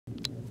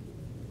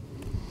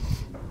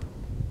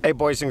Hey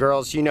boys and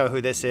girls, you know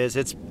who this is.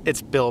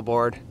 It's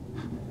billboard.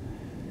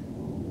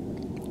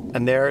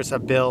 And there's a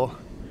bill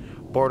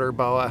border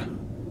boa.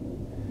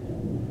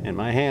 And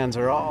my hands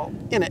are all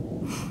in it.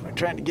 I'm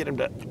trying to get him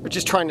to... We're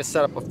just trying to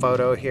set up a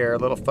photo here, a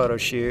little photo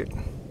shoot.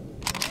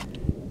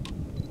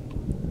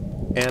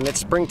 And it's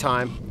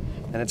springtime,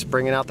 and it's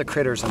bringing out the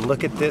critters. And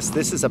look at this,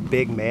 this is a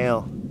big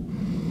male.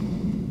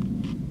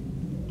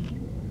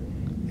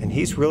 And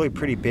he's really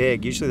pretty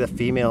big. Usually the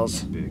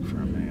females Big for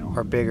a male.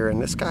 are bigger,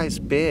 and this guy's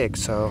big,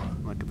 so.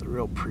 Look at the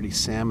real pretty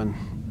salmon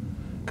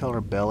color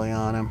belly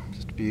on him.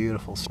 Just a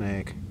beautiful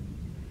snake.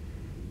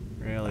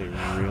 Really,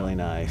 really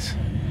nice.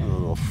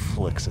 Little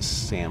flicks of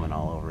salmon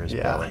all over his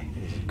belly.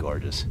 He's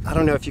gorgeous. I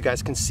don't know if you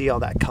guys can see all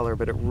that color,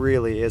 but it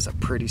really is a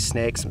pretty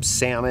snake. Some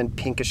salmon,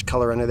 pinkish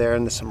color under there,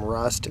 and there's some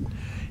rust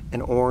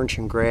and orange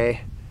and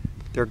gray.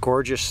 They're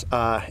gorgeous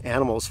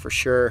animals for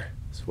sure.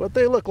 It's what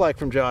they look like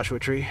from Joshua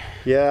Tree.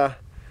 Yeah.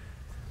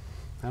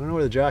 I don't know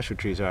where the Joshua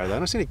trees are, though. I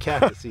don't see any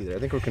cactus either. I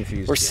think we're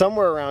confused. We're again.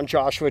 somewhere around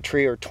Joshua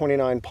Tree or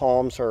 29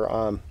 Palms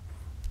or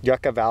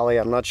Yucca Valley.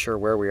 I'm not sure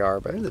where we are,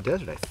 but We're in the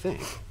desert, I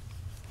think.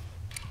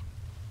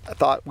 I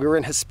thought we were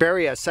in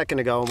Hesperia a second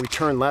ago, and we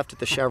turned left at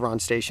the Chevron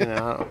station, and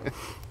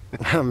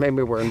I don't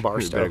maybe we're in We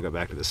Barstow. better go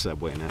back to the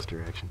subway in this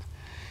direction.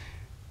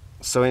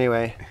 So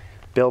anyway,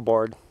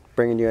 billboard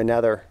bringing you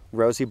another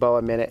Rosy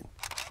Boa minute.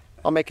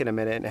 I'll make it a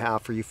minute and a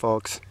half for you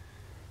folks.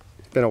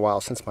 It's been a while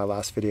since my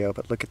last video,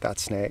 but look at that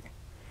snake.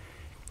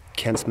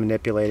 Ken's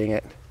manipulating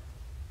it.